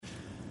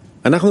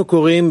אנחנו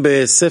קוראים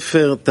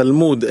בספר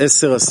תלמוד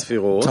 10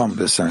 הספירות. Tam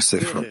desen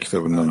Sefirot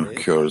kitabından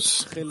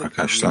okuyoruz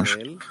arkadaşlar.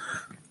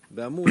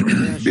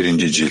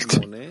 Birinci cilt.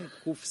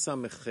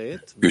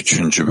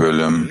 3.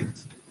 bölüm.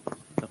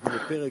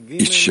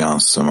 İç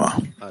yansıma.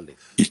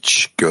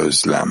 İç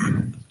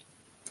gözlem.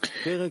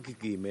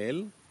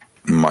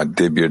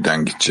 Madde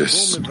 1'den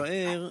gideceğiz.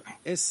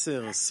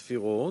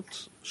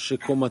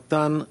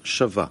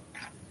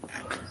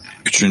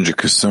 3.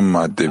 kısım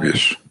madde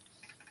 1.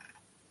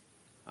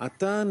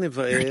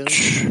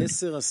 3.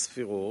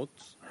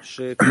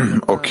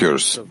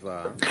 Okuyoruz.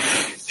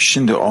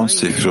 Şimdi 10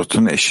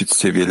 sefirotun eşit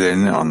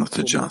seviyelerini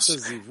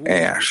anlatacağız.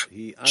 Eğer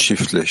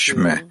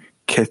çiftleşme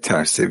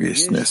keter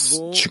seviyesine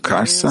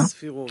çıkarsa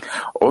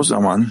o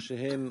zaman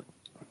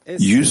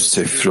 100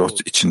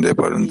 sefirot içinde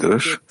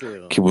barındırır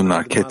ki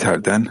bunlar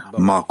keterden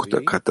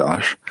malkuta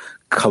kadar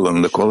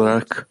kalınlık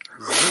olarak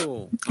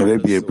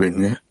ve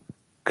birbirini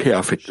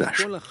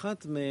kıyafetler.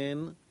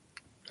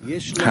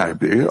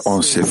 Her biri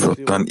 10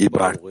 sefirottan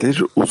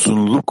ibarettir.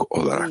 Uzunluk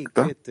olarak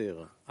da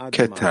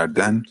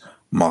keterden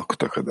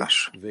malkuta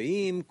kadar.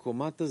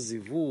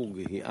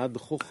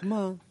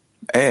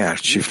 Eğer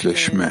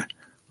çiftleşme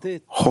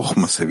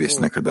hohma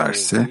seviyesine kadar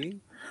ise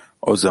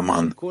o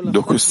zaman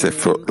 9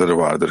 sefirotları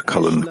vardır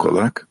kalınlık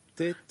olarak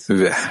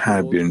ve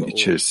her birinin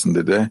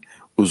içerisinde de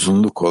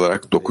uzunluk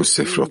olarak 9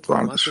 sefirot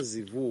vardır.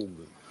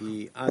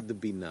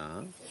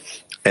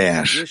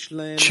 Eğer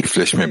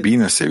çiftleşme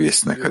bina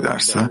seviyesine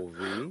kadarsa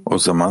o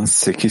zaman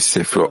 8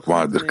 sefirot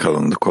vardır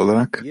kalınlık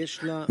olarak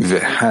ve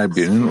her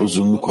birinin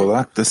uzunluk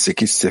olarak da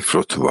 8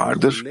 sefirotu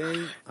vardır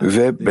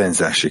ve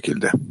benzer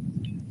şekilde.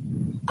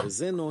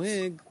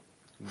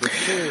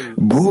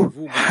 Bu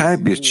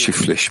her bir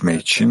çiftleşme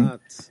için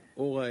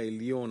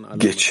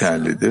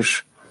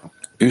geçerlidir.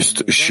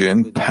 Üst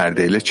ışığın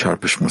perdeyle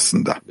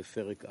çarpışmasında.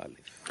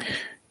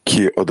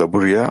 Ki o da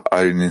buraya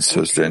Ari'nin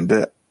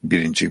sözlerinde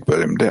 1.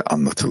 bölümde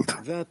anlatıldı.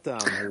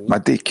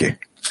 Madde 2.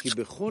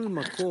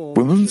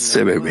 Bunun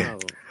sebebi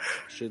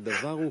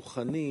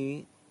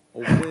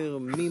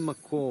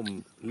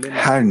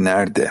her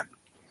nerede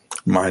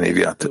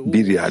maneviyat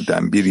bir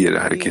yerden bir yere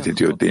hareket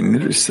ediyor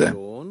denilirse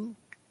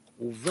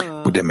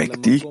bu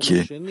demek değil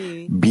ki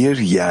bir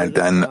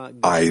yerden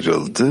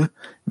ayrıldı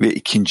ve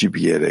ikinci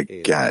bir yere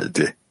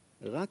geldi.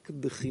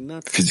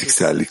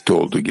 Fiziksellikte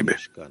olduğu gibi.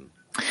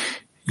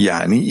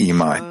 Yani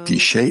ima ettiği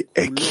şey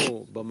ek,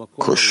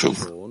 koşul.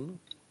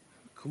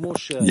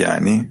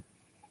 Yani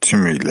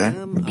tümüyle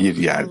bir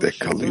yerde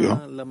kalıyor.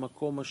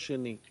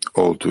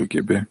 Olduğu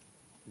gibi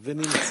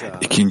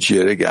ikinci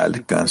yere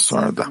geldikten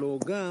sonra da.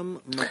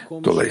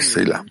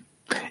 Dolayısıyla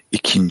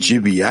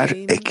ikinci bir yer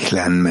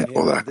eklenme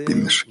olarak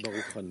bilinir.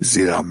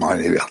 Zira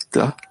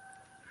maneviyatta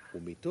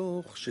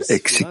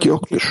eksik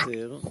yoktur.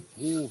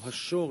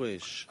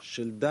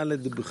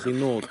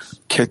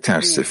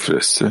 Keter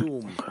sefirası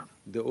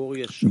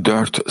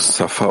 4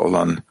 safa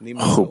olan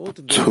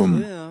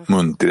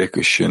Hub-Tum'un direk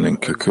ışığının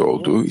kökü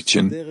olduğu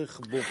için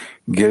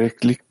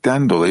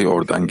gereklilikten dolayı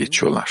oradan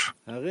geçiyorlar.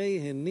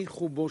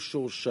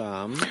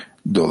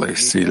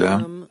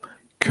 Dolayısıyla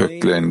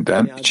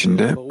köklerinden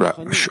içinde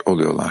bırakmış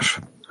oluyorlar.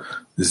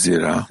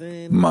 Zira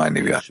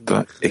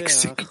maneviyatta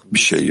eksik bir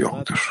şey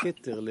yoktur.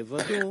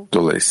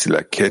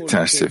 Dolayısıyla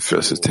Keter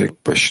sefirası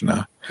tek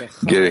başına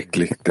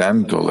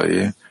gereklilikten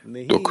dolayı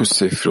 9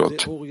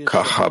 sefirot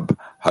Kahab,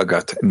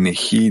 Hagat,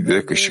 Nehi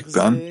direkt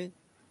ışıktan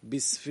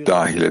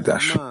dahil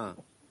eder.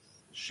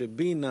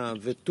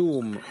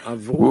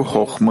 Bu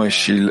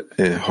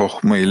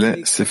Hohma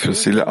ile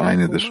sefirasıyla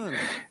aynıdır.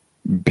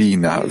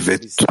 Bina ve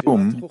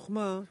Tum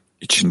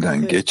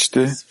içinden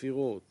geçti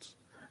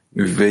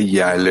ve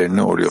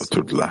yerlerini oraya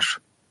oturdular.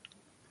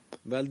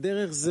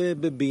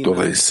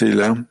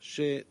 Dolayısıyla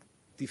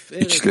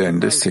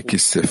içlerinde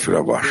 8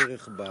 sefira var.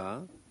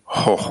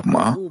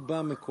 Hohma,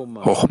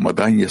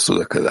 Hohma'dan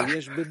Yesud'a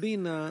kadar.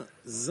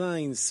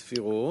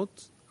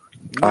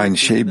 Aynı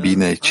şey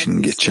Bina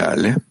için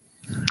geçerli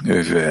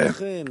ve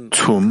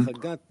Tum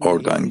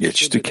oradan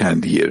geçti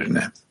kendi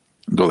yerine.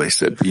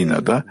 Dolayısıyla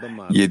Bina'da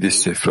 7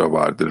 sefra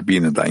vardır.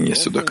 Bina'dan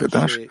Yesud'a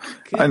kadar.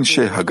 Aynı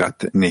şey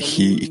Hagat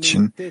Nehi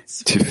için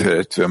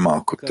Tiferet ve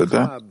Malkut'ta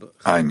da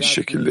aynı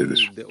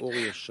şekildedir.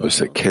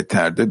 Dolayısıyla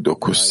Keter'de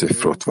 9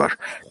 sefrot var.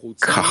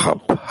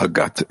 Kahab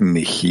Hagat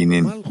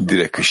Nehi'nin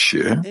direk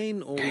ışığı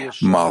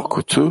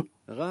Malkut'u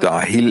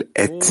dahil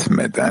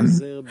etmeden,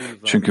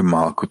 çünkü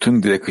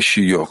Malkut'un direk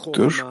ışığı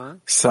yoktur.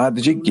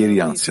 Sadece geri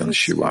yansıyan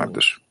ışığı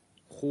vardır.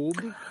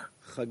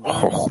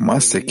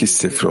 Hohma 8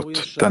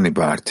 sefirottan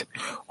ibaret.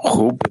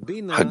 Hub,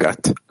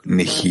 Hagat,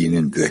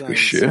 Nehi'nin direk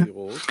ışığı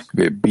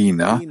ve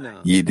Bina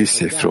 7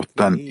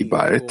 sefirottan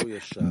ibaret.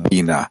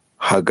 Bina,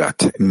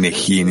 Hagat,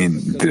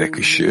 Nehi'nin direk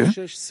ışığı.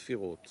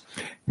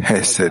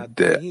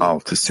 Hesed'de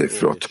 6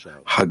 sefirot,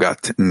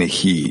 Hagat,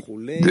 Nehi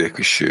direk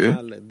ışığı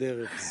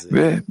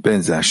ve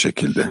benzer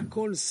şekilde.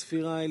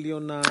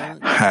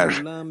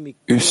 Her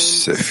üst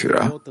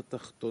sefira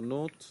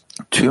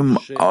tüm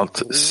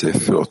alt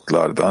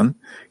sefirotlardan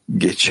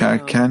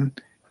geçerken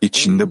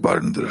içinde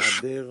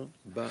barındırır.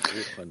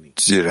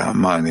 Zira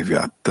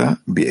maneviyatta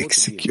bir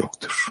eksik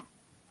yoktur.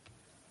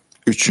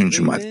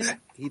 Üçüncü madde.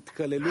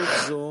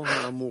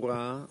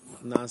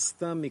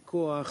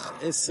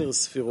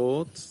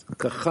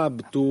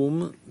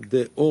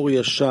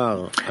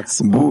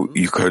 Bu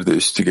yukarıda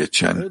üstü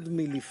geçen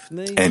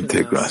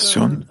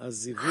entegrasyon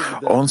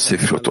 10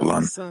 sefirot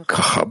olan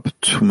Kahab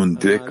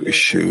Tum'un direkt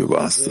ışığı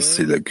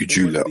vasıtasıyla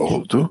gücüyle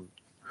oldu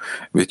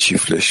ve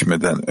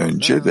çiftleşmeden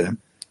önce de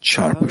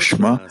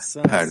çarpışma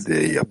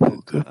perdeye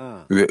yapıldı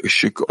ve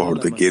ışık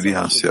orada geri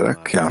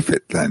yansıyarak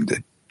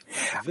kıyafetlendi.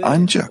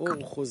 Ancak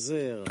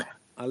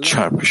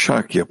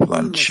çarpışarak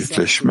yapılan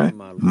çiftleşme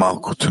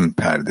Malkut'un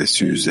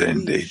perdesi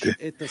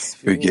üzerindeydi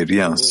ve geri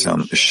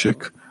yansıyan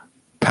ışık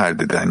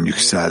perdeden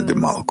yükseldi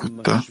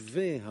Malkut'ta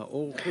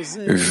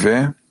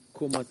ve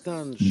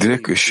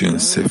direkt ışığın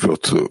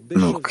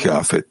sefirotunu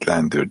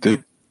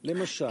kıyafetlendirdi.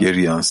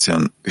 Geri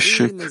yansıyan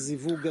ışık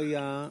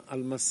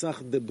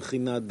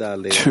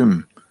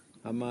tüm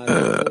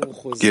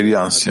geri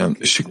yansıyan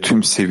ışık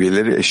tüm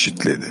seviyeleri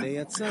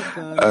eşitledi.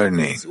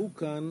 Örneğin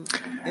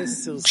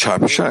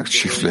çarpışarak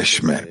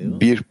çiftleşme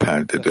bir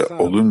perdede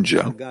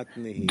olunca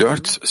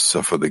 4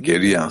 safhada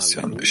geri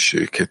yansıyan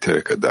ışığı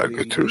ketere kadar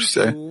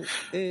götürürse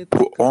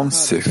bu 10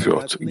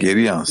 sefirot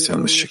geri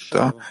yansıyan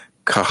ışıkta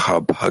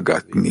Kahab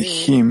Hagat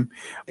Nihim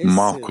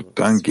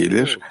Malkut'tan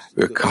gelir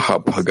ve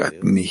Kahab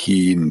Hagat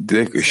Nihim'in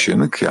direkt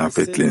ışığını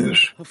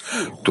kıyafetlenir.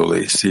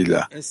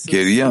 Dolayısıyla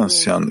geri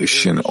yansıyan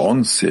ışığın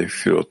 10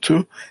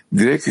 sefirotu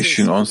direkt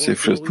ışığın 10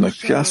 sefirotuna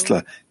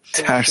kıyasla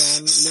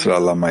ters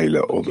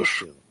sıralamayla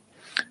olur.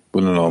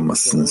 Bunun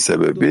olmasının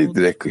sebebi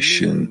direkt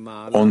ışığın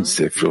 10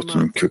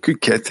 sefirotunun kökü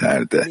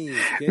Keter'de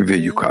ve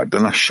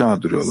yukarıdan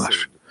aşağı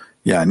duruyorlar.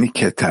 Yani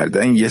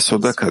Keter'den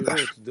Yesod'a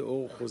kadar.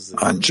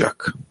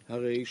 Ancak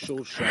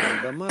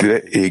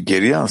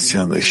geri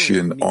yansıyan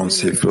ışığın 10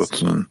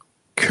 sefirotunun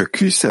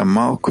kökü ise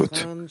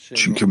Malkut.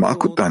 Çünkü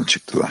Malkut'tan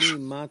çıktılar.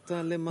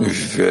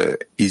 Ve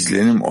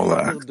izlenim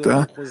olarak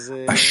da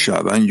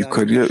aşağıdan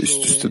yukarıya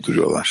üst üste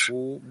duruyorlar.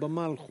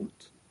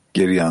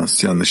 Geri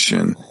yansıyan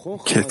ışığın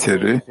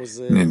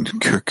Keter'inin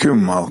kökü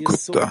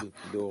Malkut'ta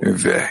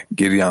ve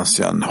geri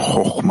yansıyan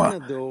Hohma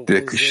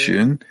direkt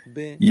ışığın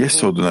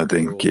Yesod'una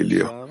denk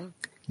geliyor.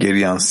 Geri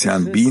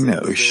yansıyan Bine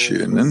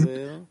ışığının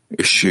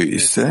ışığı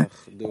ise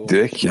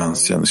direkt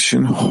yansıyan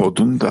ışığın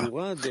Hod'unda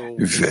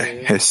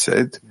ve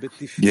Hesed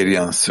geri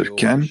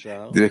yansırken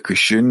direkt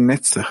ışığın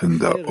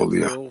Netzach'ında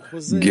oluyor.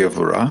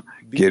 Gevura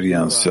geri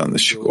yansıyan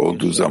ışık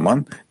olduğu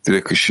zaman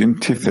direkt ışığın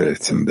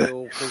Tiferet'inde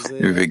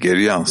ve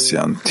geri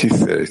yansıyan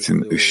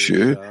Tiferet'in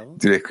ışığı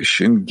direkt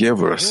ışığın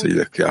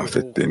Gevura'sıyla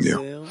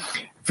kıyafetleniyor.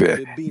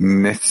 Ve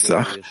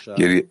Netzach,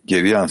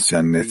 geri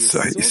yansıyan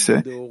Netzach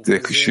ise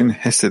direkt ışığın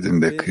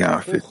Hesed'inde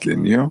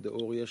kıyafetleniyor.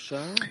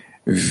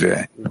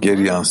 Ve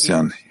geri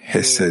yansıyan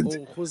Hesed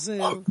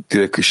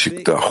direkt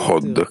ışıkta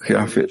Hod'da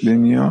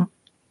kıyafetleniyor.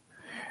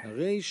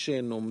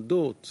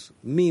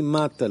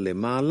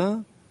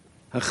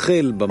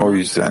 O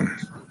yüzden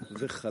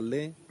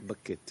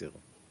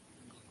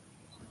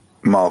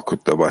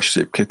Malkut'ta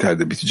başlayıp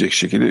Keter'de bitecek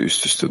şekilde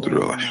üst üste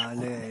duruyorlar.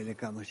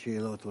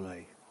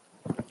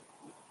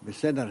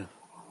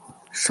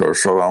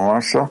 Sorusu olan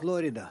varsa?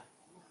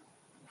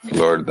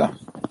 Florida.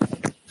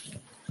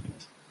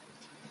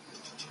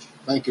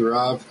 Thank you,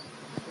 Rav.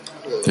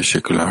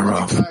 Teşekkürler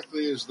Rav.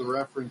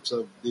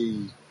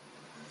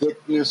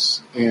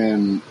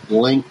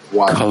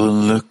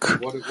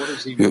 Kalınlık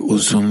ve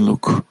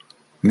uzunluk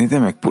ne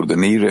demek burada?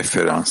 Neyi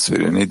referans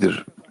veriyor?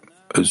 Nedir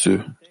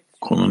özü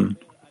konunun?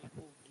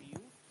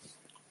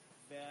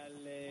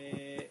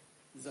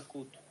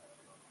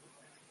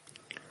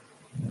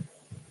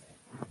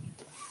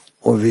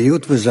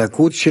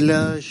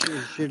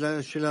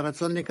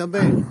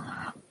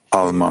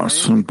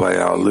 Almarsun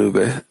bayağılığı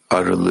ve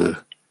arılığı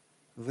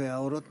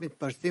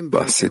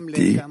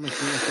bahsettiği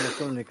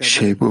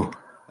şey bu.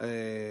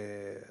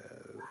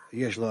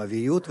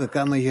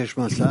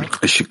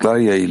 Işıklar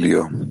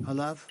yayılıyor.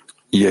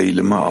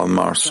 Yayılımı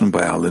Almarsun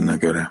bayağılığına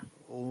göre.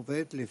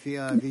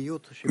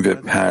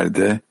 Ve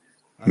perde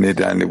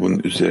nedenli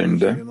bunun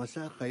üzerinde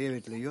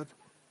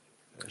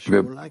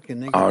ve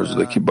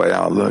arzudaki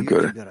bayağılığa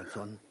göre.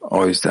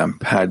 O yüzden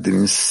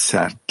perdenin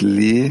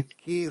sertliği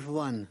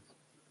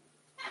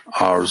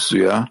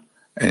arzuya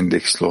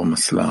endeksli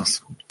olması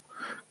lazım.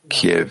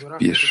 Kiev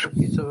 1.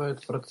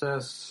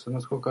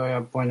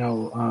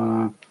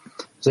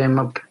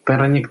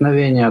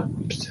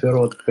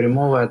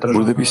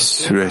 Burada bir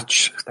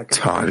süreç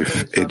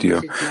tarif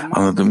ediyor.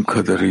 Anladığım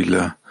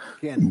kadarıyla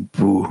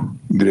bu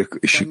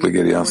direkt ışıkla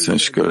geri yansıyan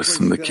ışık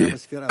arasındaki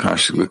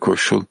karşılıklı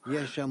koşul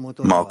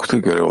Malkut'a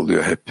göre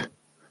oluyor hep.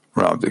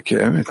 Rav'daki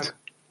evet.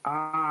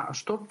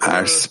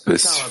 Her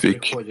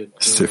spesifik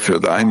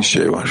Sefirot'da aynı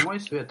şey var.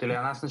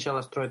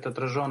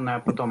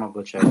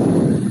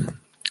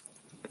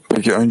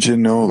 Peki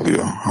önce ne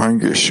oluyor?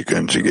 Hangi ışık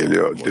önce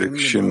geliyor? Direkt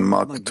ışığın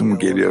Malkut'u mu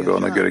geliyor ve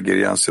ona göre geri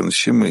yansıyan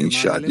ışığı mı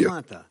inşa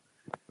ediyor?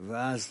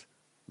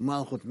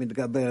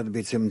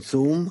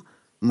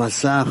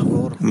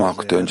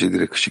 Malkut önce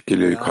direkt ışık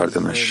geliyor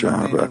yukarıdan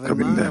aşağı ve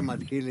akabinde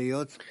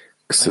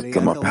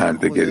kısıtlama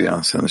perde geri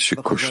yansıyan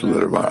ışık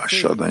koşulları var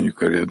aşağıdan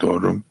yukarıya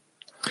doğru.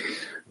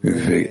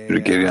 ve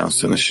geri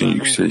yansınışın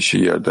yükselişi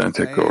yerden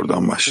tekrar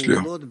oradan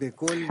başlıyor.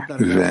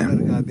 Ve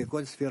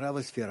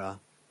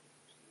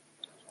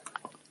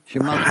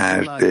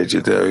her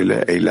derecede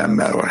öyle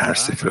eylemler var her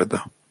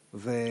sefirada.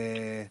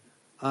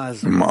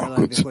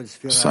 Malkut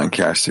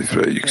sanki her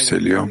sefiraya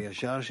yükseliyor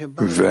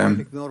ve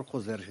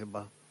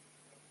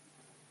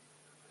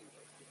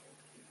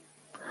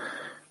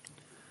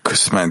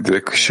kısmen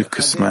direkt ışık,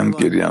 kısmen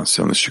geri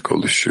yansıyan ışık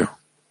oluşuyor.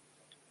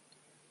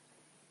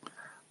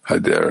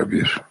 Hadi ara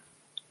bir.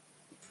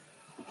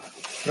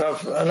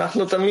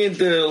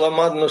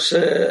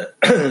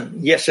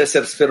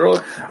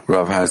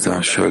 Rav, her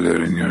zaman şöyle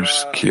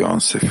öğreniyoruz ki 10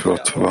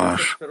 sefirot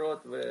var.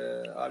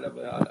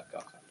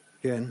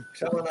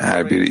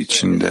 Her biri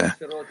içinde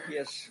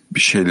bir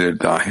şeyleri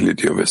dahil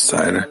ediyor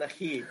vesaire.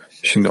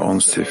 Şimdi 10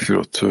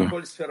 sefirotu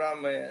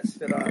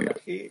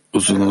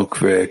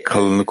uzunluk ve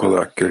kalınlık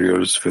olarak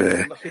görüyoruz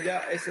ve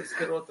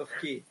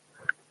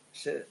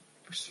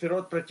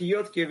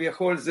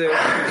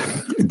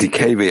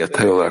dikey ve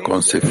yatay olarak 10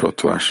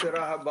 sefirot var.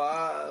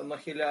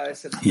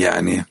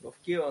 Yani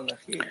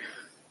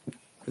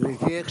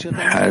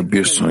her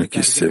bir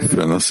sonraki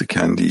sefira nasıl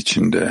kendi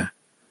içinde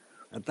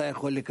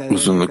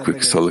uzunluk ve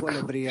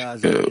kısalık,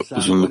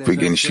 uzunluk ve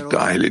genişlik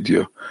dahil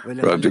ediyor.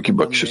 Radyodaki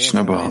bakış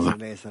açısına bağlı.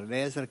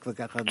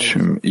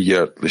 Tüm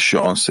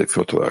yaratılışı 10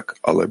 sefirot olarak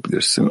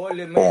alabilirsin.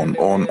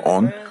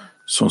 10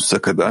 sonsuza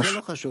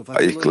kadar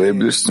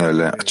ayıklayabilirsin,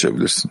 öyle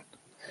açabilirsin.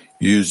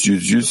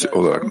 100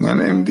 olarak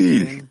önemli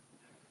değil.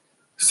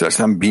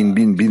 İstersen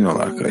 1000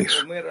 olarak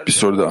ayır. Bir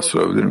soru daha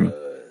sorabilir miyim?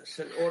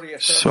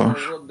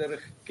 Sor.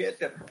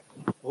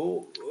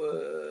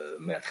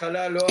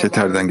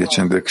 Keter'den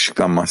geçen direkt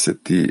ışıktan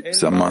bahsettiği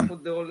zaman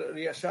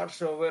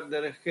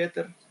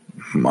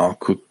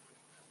Malkut,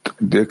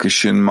 direkt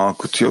ışığın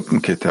Malkut yok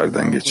mu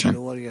Keter'den geçen?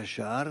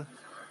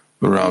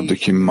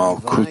 Rav'daki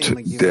Malkut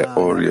de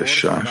or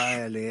yaşar.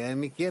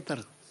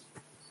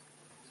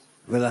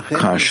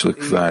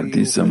 Karşılık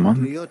verdiği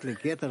zaman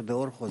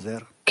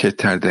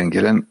Keter'den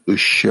gelen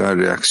ışığa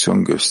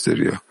reaksiyon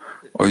gösteriyor.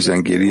 O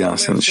yüzden geri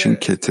yansıyan ışığın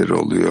Keteri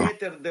oluyor.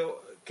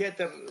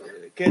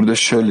 Burada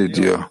şöyle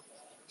diyor.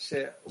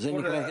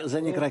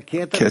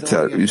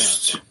 Keter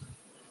üst.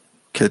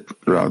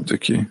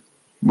 Rav'daki.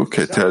 Bu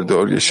Keter'de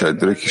or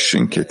yaşar. Direkt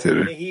ışığın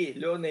Keteri.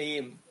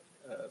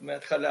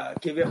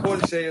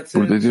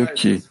 Burada diyor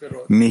ki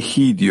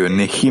nehi diyor.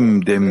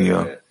 Nehim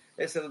demiyor.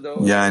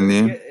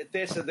 Yani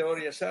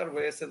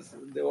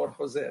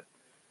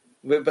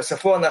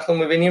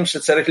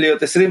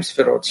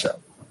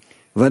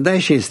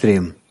ודאי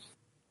ש-20.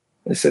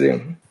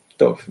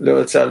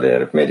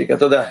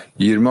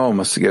 20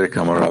 olması gerek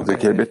ama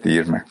Rav'daki elbette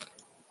 20.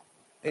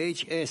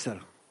 H10.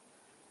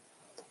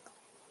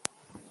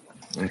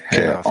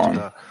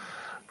 K10.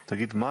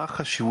 תגיד, מה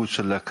החשיבות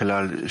של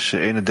הכלל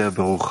שאין היעדר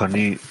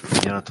ברוחני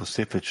עניין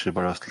התוספת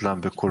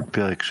שבהסלם בכל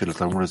פרק של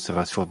התלמוד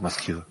הספרות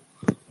מזכיר?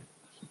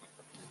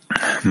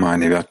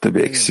 Maneviyatta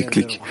bir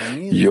eksiklik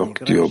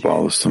yok diyor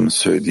Baal'ın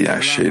söylediği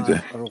her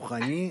şeyde.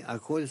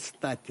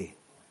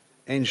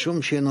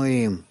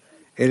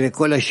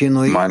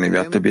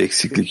 Maneviyatta bir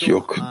eksiklik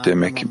yok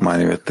demek,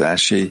 maneviyatta her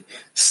şey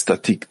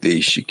statik,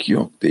 değişik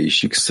yok.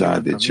 Değişik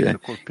sadece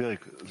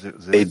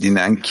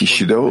edinen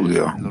kişide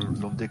oluyor.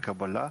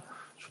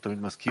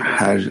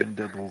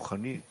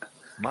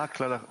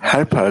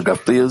 Her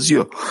paragrafta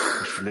yazıyor.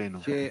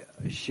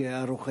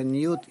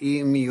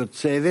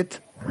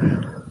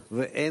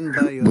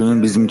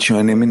 Bunun bizim için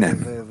önemi ne?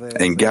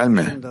 Engel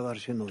mi?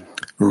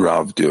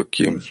 Rav diyor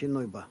ki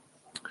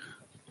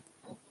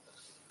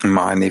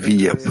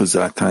manevi yapı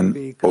zaten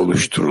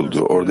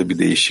oluşturuldu. Orada bir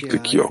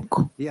değişiklik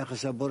yok.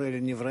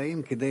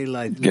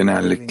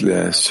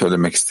 Genellikle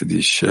söylemek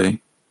istediği şey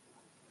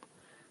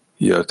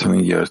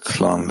yaratanın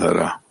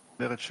yaratılanlara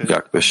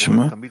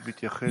yaklaşımı,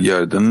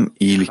 yaradanın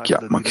iyilik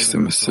yapmak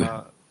istemesi.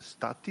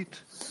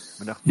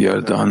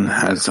 Yaradan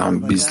her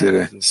zaman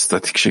bizlere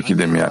statik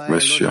şekilde mi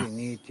yaklaşıyor?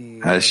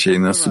 Her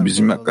şey nasıl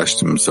bizim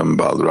yaklaştığımıza mı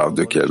bağlı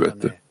Rav'daki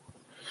elbette?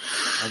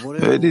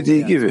 Ve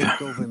dediği gibi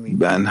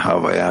ben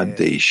havaya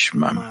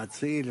değişmem.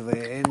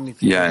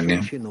 Yani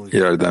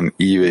Yaradan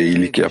iyi ve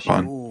iyilik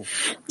yapan,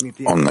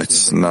 onun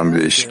açısından bir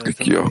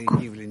değişiklik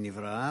yok.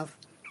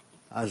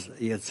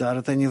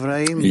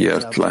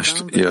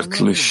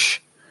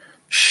 Yaratılış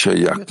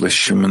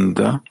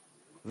yaklaşımında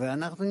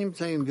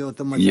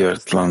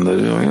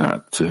yaratılanları o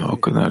yarattı.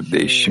 O kadar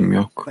değişim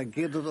yok.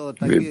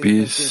 Ve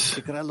biz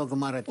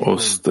o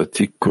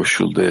statik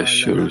koşulda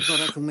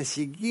yaşıyoruz.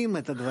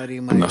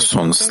 Buna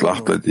son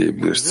ıslah da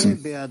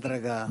diyebilirsin.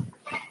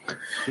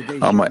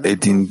 Ama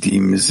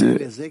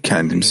edindiğimizi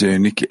kendimize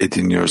yönelik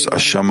ediniyoruz.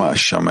 Aşama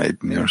aşama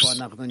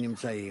ediniyoruz.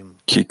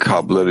 Ki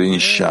kabları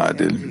inşa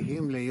edelim.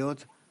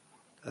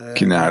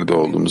 Ki nerede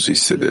olduğumuzu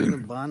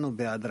hissedelim.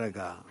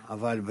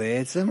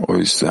 O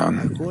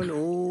yüzden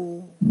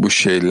bu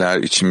şeyler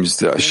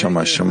içimizde aşama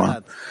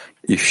aşama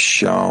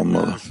ifşa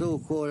olmalı.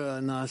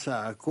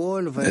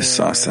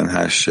 Esasen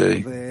her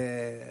şey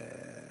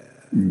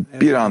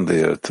bir anda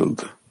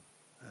yaratıldı.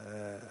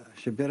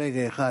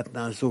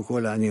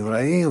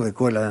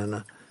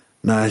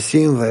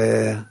 נעשים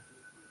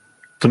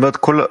זאת אומרת,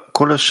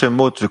 כל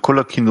השמות וכל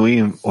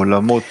הכינויים,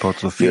 עולמות,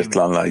 פרצופים,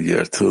 Yaratılanlar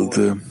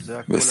yaratıldı זה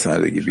הכל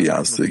vesaire gibi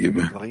yazdığı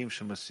gibi. דברים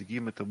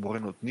שמשיגים את הבורא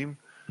נותנים.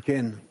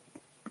 כן.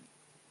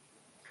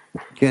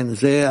 כן,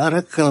 זה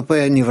רק כלפי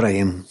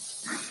הנבראים.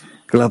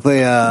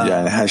 כלפי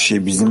Yani her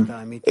şey bizim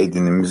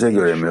edinimize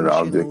göre mi?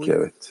 Rav diyor ki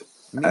evet.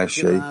 Her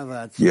şey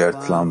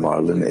yaratılan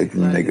varlığın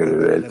edinine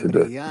göre realite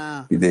ediyor.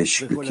 Bir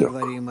değişiklik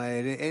yok.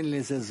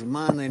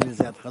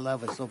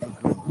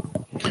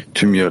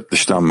 Tüm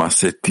yaratılıştan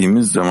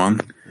bahsettiğimiz zaman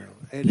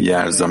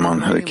yer zaman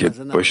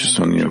hareket başı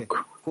sonu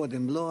yok.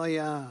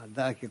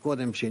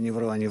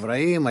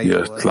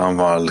 Yaratılan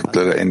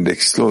varlıklara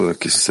endeksli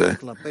olarak ise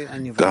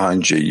daha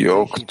önce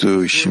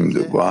yoktu,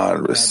 şimdi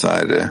var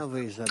vesaire.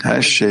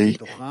 Her şey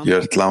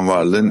yaratılan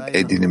varlığın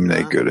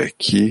edinimine göre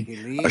ki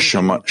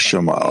aşama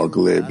aşama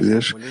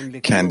algılayabilir,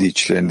 kendi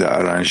içlerinde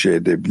aranje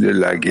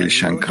edebilirler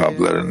gelişen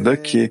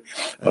kablarında ki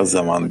o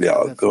zaman bir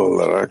algı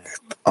olarak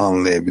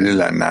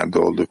anlayabilirler nerede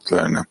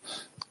olduklarını.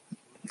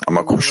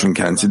 Ama koşulun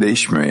kendisi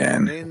değişmiyor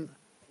yani.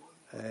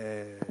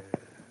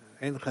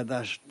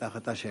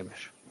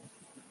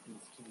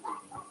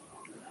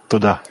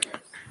 תודה.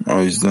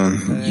 O yüzden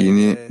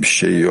yeni bir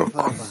şey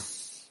yok.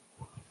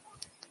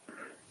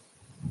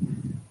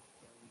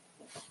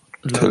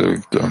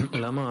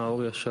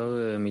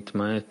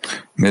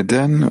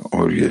 Neden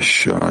Or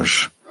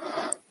Yaşar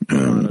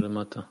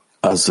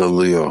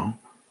azalıyor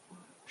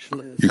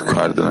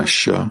yukarıdan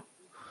aşağı?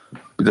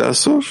 Bir daha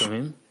sor.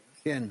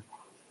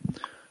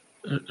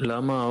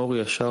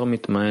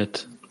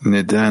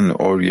 Neden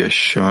Or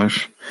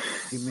Yaşar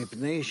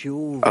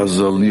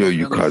azalıyor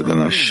yukarıdan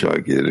aşağı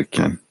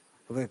gelirken?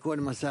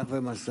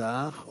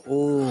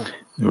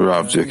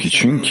 Rav diyor ki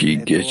çünkü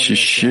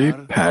geçişi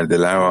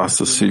perdeler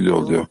vasıtasıyla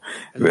oluyor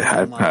ve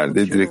her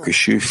perde direkt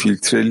ışığı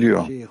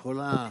filtreliyor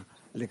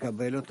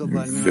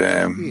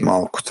ve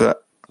Malkut'a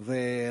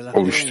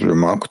oluşturuyor,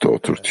 Malkut'a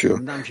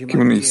oturtuyor. Ki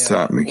bunu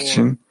ihsa etmek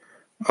için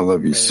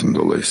alabilsin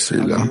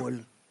dolayısıyla.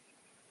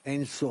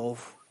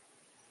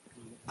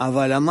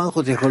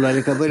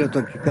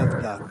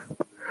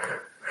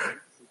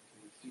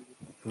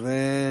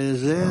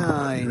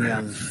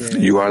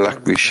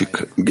 Yuvarlak bir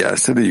ışık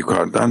gelse de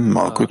yukarıdan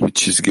Malkut bir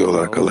çizgi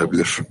olarak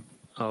alabilir.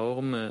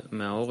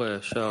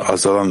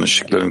 Azalan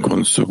ışıkların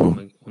konusu bu.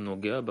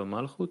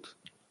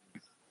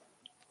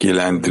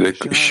 Gelen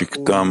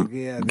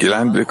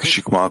direkt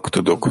ışık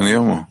Malkut'a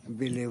dokunuyor mu?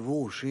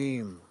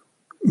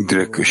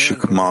 Direkt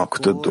ışık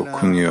Malkut'a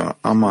dokunuyor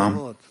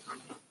ama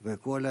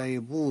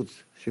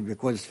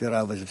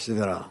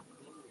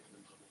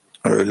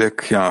öyle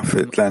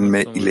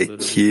kıyafetlenme ile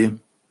ki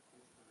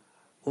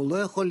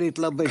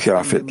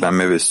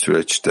kıyafetlenme ve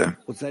süreçte.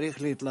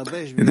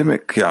 Ne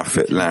demek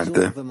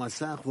kıyafetlerde?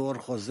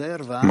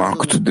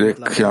 Malkut'u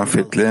direkt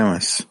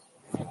kıyafetleyemez.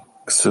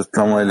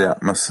 Sırtlamayla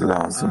yapması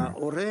lazım.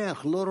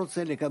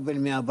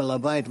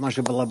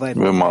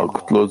 Ve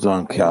Malkut'la o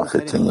zaman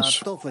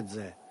kıyafetlenir.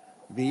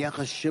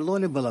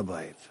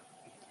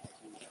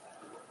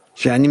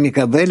 שאני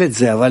מקבל את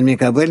זה, אבל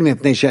מקבל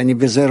מפני שאני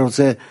בזה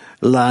רוצה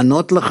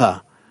לענות לך.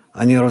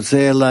 אני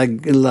רוצה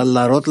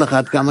להראות לך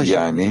עד כמה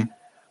Yani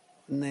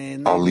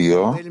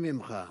alıyor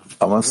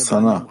ama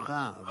sana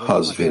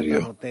haz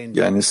veriyor.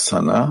 Yani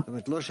sana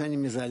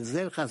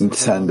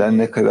senden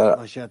ne kadar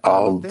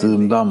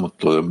aldığımdan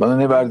mutlu oluyorum. Bana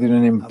ne verdiğin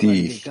önemli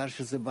değil.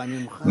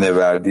 Ne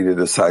verdiğiyle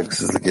de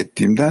saygısızlık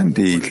ettiğimden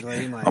değil.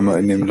 Ama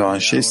önemli olan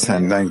şey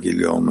senden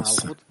geliyor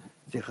olması.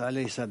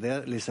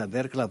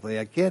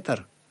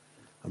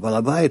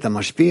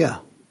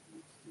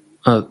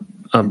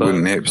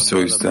 Bunun hepsi o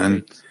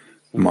yüzden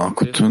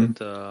Malkut'un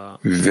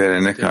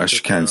verene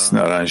karşı kendisini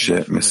aranje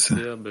etmesi.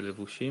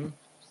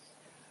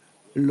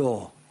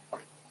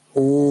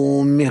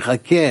 הוא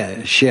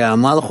מחכה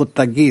שהמלכות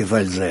תגיב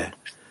על זה,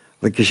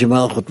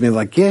 וכשמלכות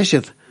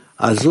מבקשת,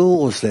 אז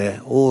הוא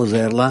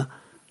עוזר לה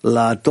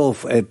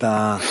לעטוף את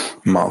ה...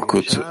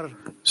 Malkut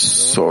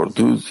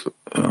sorduğu,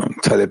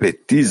 talep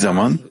ettiği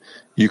zaman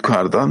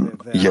yukarıdan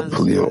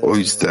yapılıyor. O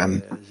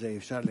yüzden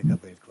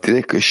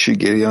direkt ışığı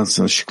geri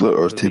yansıyan ışıkla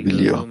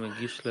örtebiliyor.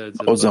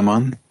 O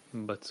zaman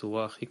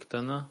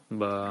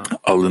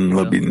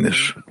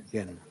alınılabilir.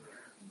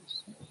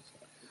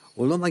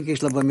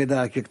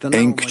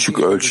 En küçük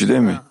ölçüde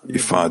mi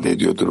ifade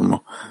ediyor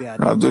durumu?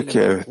 Diyor ki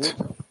evet.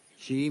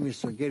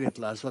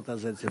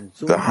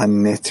 Daha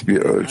net bir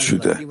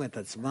ölçüde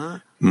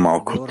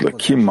Malkut'la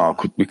ki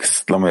Malkut bir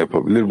kısıtlama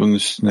yapabilir. Bunun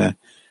üstüne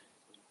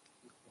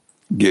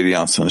geri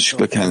yansıyan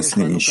ışıkla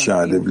kendisini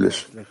inşa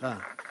edebilir.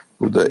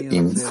 Burada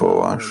info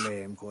var.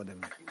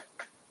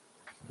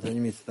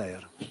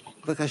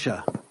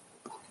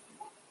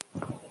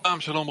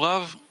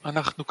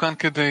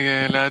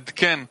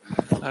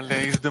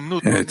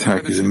 Evet,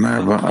 herkese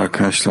merhaba.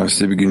 Arkadaşlar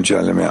size bir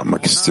güncelleme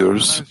yapmak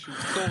istiyoruz.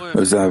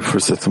 Özel bir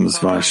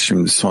fırsatımız var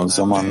şimdi son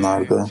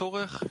zamanlarda.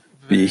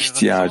 Bir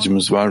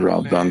ihtiyacımız var.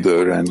 Rav'dan da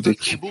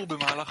öğrendik.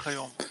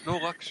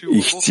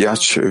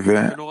 ihtiyaç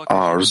ve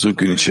arzu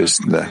gün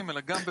içerisinde.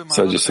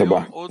 Sadece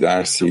sabah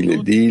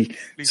dersiyle değil,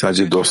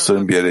 sadece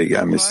dostların bir araya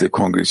gelmesiyle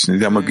kongre için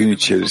değil ama gün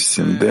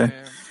içerisinde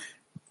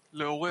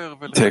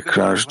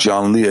tekrar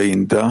canlı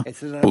yayında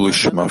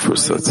buluşma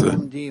fırsatı.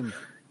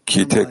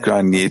 Ki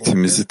tekrar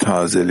niyetimizi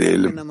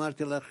tazeleyelim.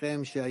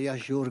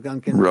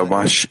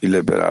 Ravaş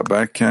ile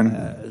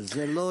beraberken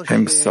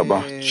hem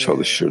sabah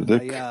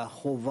çalışırdık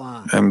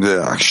hem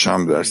de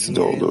akşam dersi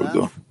de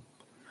olurdu.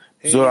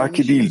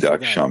 Zoraki değildi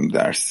akşam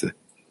dersi.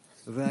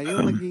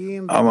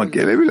 Ama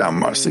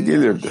gelebilen varsa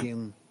gelirdi.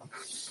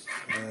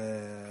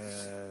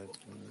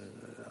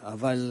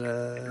 אבל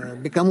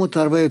בכמות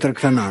הרבה יותר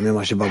קטנה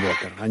ממה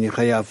שבבוקר, אני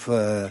חייב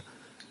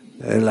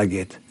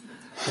להגיד.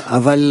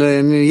 אבל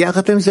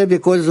יחד עם זה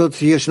בכל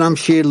זאת ישנם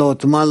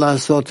שאלות מה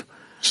לעשות.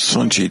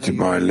 Sonuç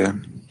itibariyle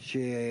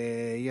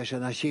שיש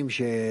אנשים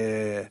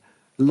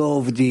שלא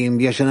עובדים,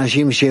 יש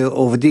אנשים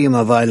שעובדים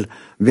אבל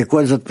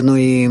בכל זאת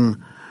פנויים,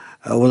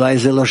 אולי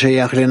זה לא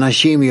שייך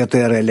לנשים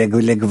יותר אלא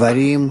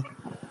לגברים.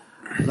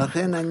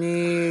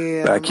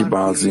 Belki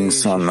bazı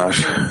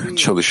insanlar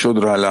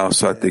çalışıyordur hala o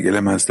saatte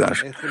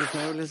gelemezler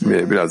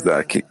ve biraz da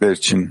erkekler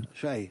için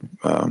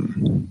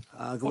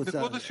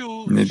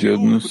ne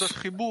diyordunuz?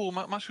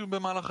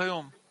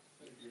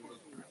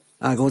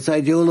 קבוצה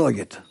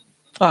אידיאולוגית.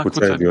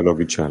 קבוצה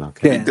אידיאולוגית שלה.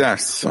 Bir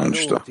ders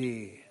sonuçta.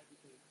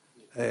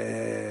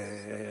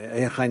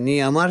 איך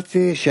אני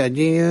אמרתי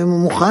שאני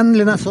מוכן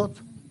לנסות.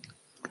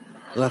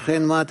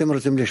 לכן מה אתם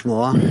רוצים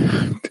לשמוע?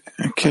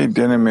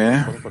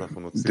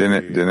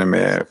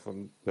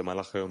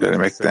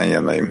 Denemekten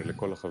yanayım.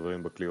 לכל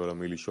החברים בכלי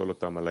העולמי לשאול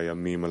אותם על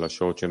הימים, על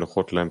השעות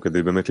שנוחות להם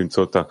כדי באמת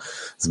למצוא את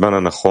הזמן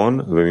הנכון,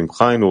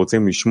 וממך היינו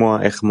רוצים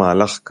לשמוע איך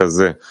מהלך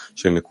כזה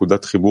של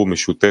נקודת חיבור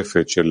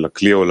משותפת של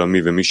הכלי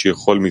העולמי ומי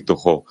שיכול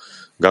מתוכו,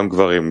 גם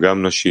גברים,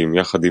 גם נשים,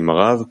 יחד עם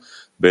הרב,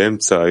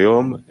 באמצע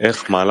היום,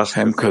 איך מהלך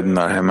hem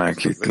kadınlar hem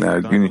erkekler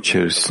gün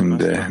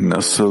içerisinde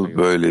nasıl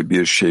böyle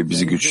bir şey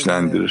bizi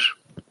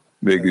güçlendirir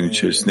ve gün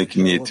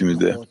içerisindeki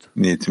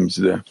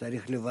niyetimizi de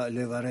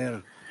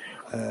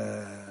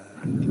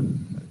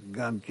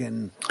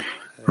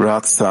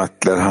rahat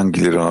saatler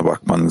hangileri ona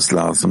bakmanız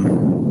lazım.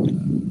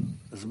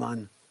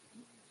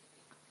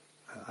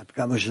 עד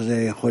כמה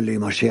שזה יכול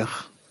להימשך,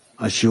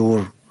 השיעור,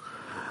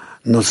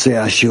 נושא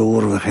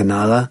השיעור וכן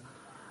הלאה,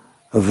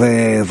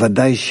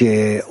 וודאי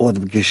שעוד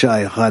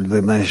פגישה אחת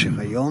במשך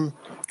היום,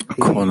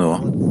 Konu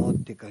מאוד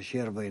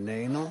תקשר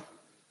בינינו,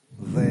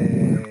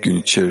 gün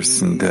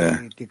içerisinde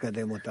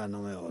ותקדם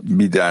אותנו מאוד.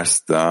 bir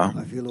ders daha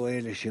אפילו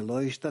אלה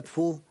שלא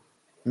השתתפו,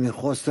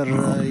 מחוסר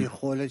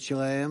היכולת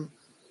שלהם,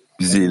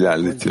 bizi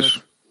ilerletir.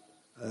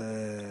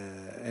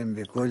 הם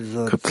בכל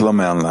זאת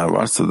Katılamayanlar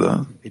varsa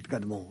da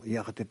התקדמו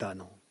יחד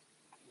איתנו.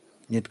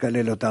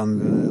 נתקלל אותם.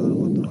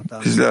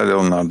 bizlerle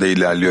onlar da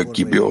ilerliyor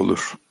gibi olur.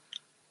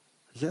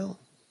 זהו.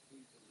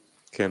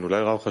 כן,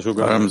 אולי רב חשוב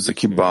גם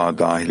Aramızdaki bağı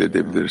dahil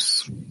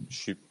edebiliriz.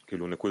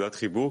 כאילו נקודת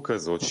חיבור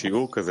כזאת,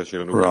 שיעור כזה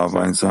שלנו. Rav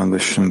aynı zamanda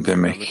şunu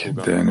demek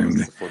de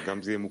önemli.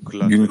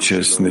 Gün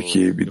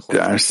içerisindeki bir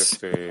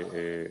ders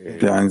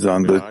de aynı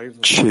zamanda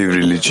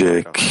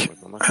çevrilecek,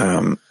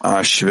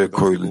 arşive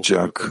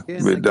koyulacak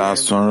ve daha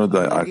sonra da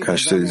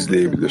arkadaşlar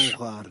izleyebilir.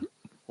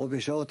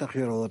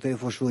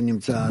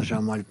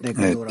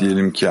 Evet,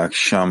 diyelim ki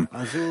akşam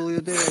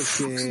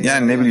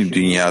yani ne bileyim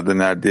dünyada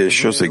nerede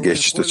yaşıyorsa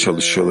geçişte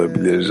çalışıyor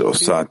olabilir, o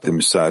saatte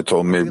müsait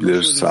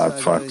olmayabilir, saat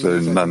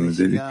farklarından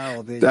nedeni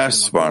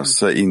ders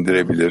varsa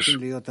indirebilir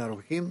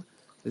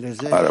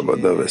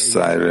arabada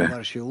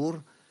vesaire.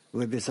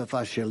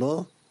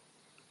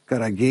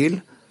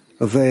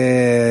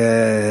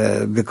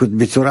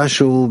 ובצורה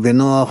שהוא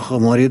בנוח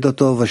מוריד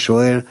אותו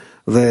ושואל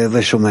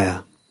ושומע.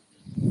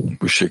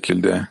 Bu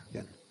şekilde.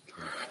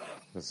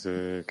 אז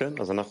כן,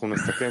 אז אנחנו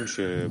נסכם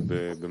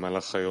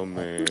שבמהלך היום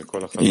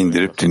כל החברים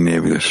İndirip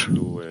dinleyebilir.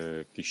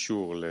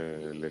 קישור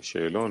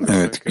לשאלון.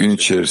 Evet, gün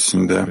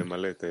içerisinde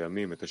למלא את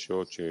הימים, את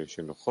השעות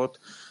שנוחות,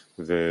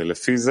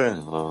 ולפי זה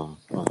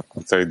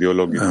הקבוצה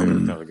האידיאולוגית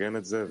תארגן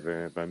את זה,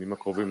 והימים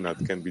הקרובים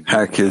נעדכן בדיוק.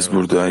 herkes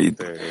burada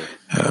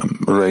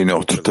rayına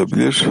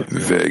oturtabilir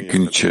ve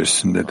gün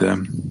içerisinde de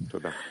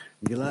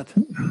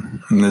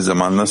ne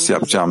zaman nasıl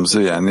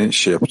yapacağımızı yani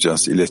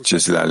yapacağız,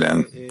 ileteceğiz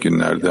ilerleyen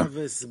günlerde.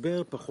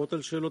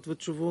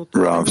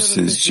 Rav,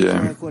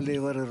 sizce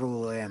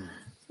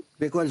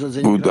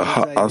bu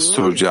daha az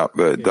soru cevap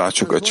ve daha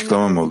çok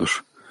açıklama mı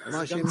olur?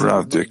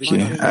 Rav diyor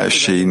ki her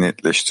şeyi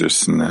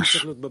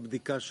netleştirsinler.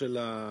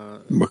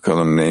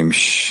 Bakalım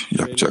neymiş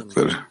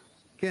yapacakları.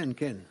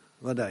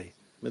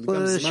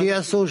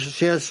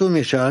 שיעשו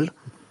משאל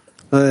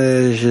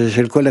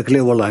של כל הכלי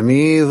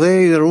העולמי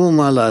ויראו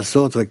מה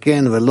לעשות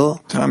וכן ולא.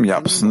 Tam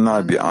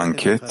yapsınlar bir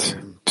anket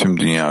tüm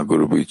dünya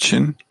grubu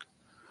için.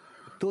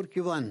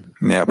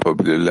 Ne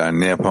yapabilirler,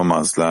 ne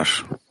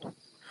yapamazlar.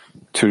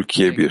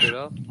 Türkiye 1.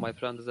 My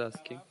friend is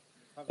asking.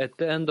 At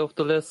the end of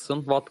the lesson,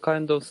 what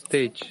kind of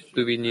stage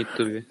do we need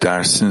to be?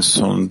 Dersin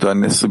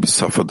sonunda nasıl bir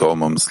safhada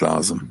olmamız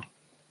lazım?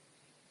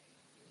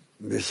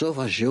 בסוף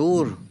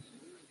השיעור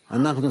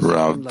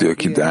Rav diyor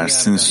ki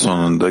dersin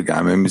sonunda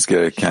gelmemiz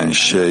gereken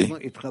şey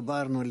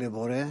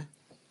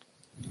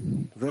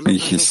bir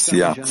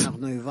hissiyat,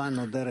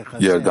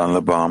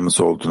 Yaradan'la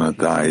bağımız olduğuna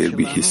dair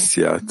bir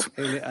hissiyat.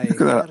 Ne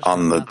kadar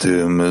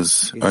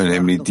anladığımız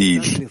önemli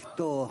değil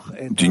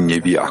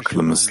dünyevi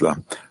aklımızla.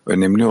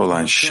 Önemli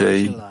olan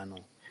şey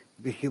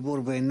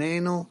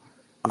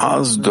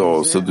az da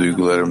olsa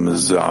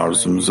duygularımızı,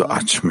 arzumuzu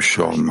açmış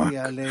olmak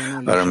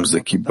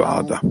aramızdaki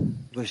bağda.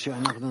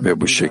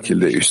 Ve bu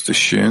şekilde üst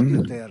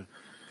ışığın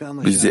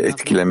bizi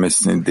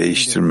etkilemesini,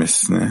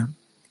 değiştirmesini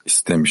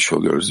istemiş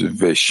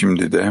oluyoruz. Ve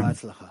şimdi de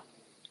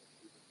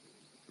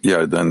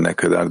Yaradan'ın ne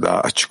kadar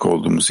daha açık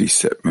olduğumuzu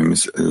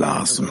hissetmemiz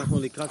lazım.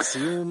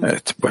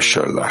 Evet,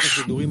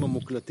 başarılar.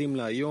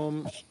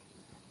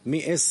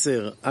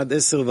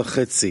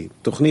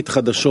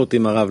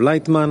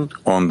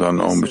 Ondan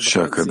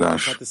 10.30'a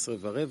kadar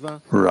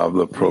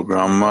Rav'la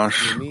program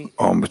var.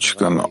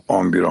 10.30'dan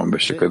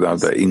 11.15'e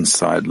kadar da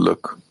Inside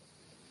Look.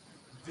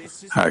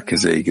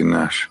 Herkese iyi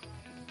günler.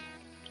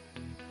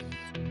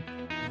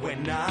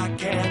 When I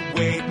can't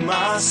wait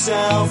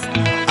myself,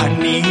 I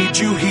need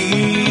you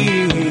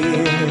here.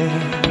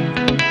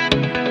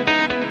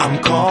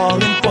 I'm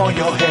calling for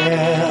your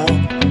help.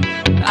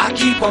 I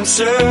keep on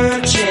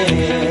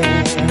searching,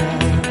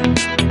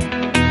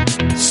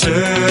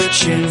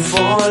 searching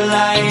for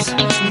light.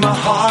 My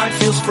heart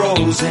feels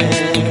frozen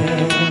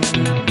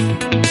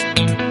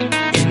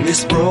in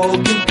this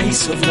broken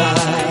piece of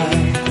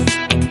life.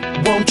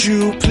 Won't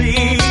you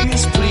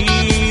please,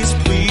 please,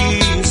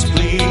 please,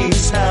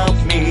 please help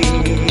me?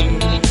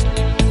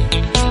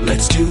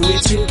 Let's do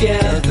it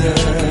together.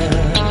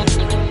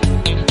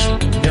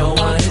 No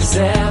one is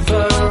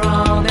ever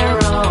on their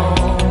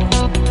own.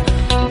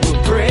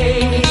 We'll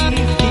break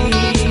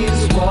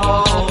these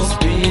walls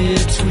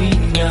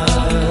between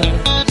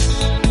us.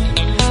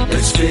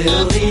 Let's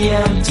fill the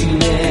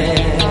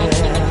emptiness,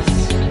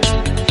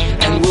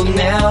 and we'll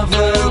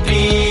never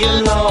be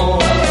alone.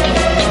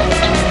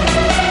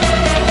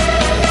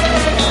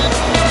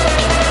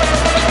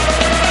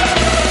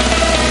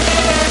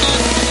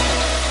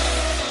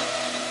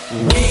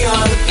 We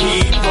are the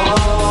people.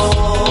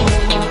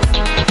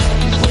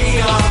 We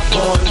are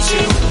born to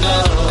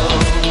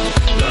love.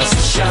 Love's a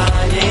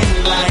shining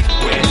light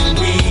when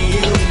we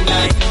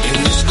unite in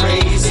this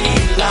crazy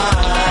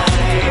life.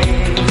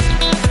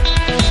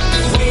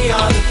 We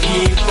are the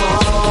people.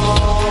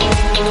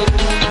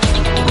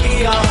 We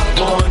are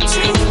born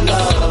to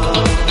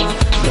love.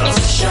 Love's a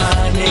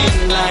shining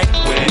light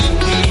when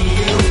we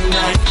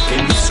unite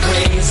in this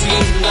crazy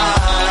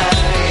life.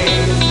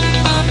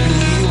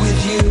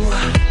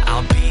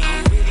 I'll be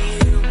with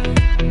you.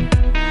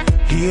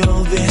 Heal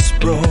this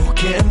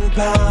broken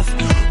path.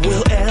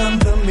 We'll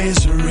end the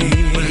misery.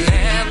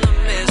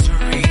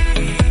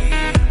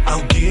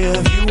 I'll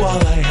give you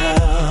all I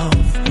have.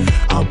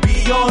 I'll be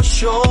your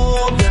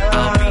shoulder.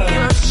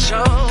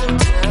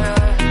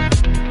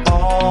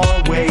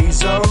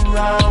 Always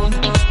around.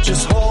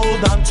 Just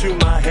hold on to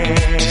my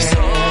hand.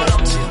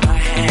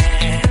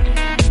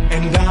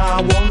 And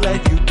I won't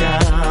let you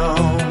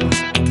down.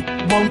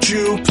 Won't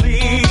you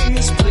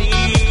please,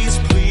 please,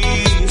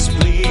 please,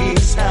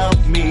 please help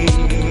me?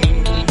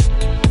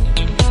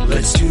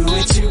 Let's do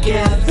it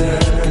together,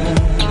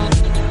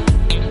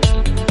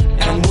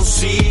 and we'll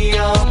see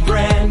a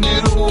brand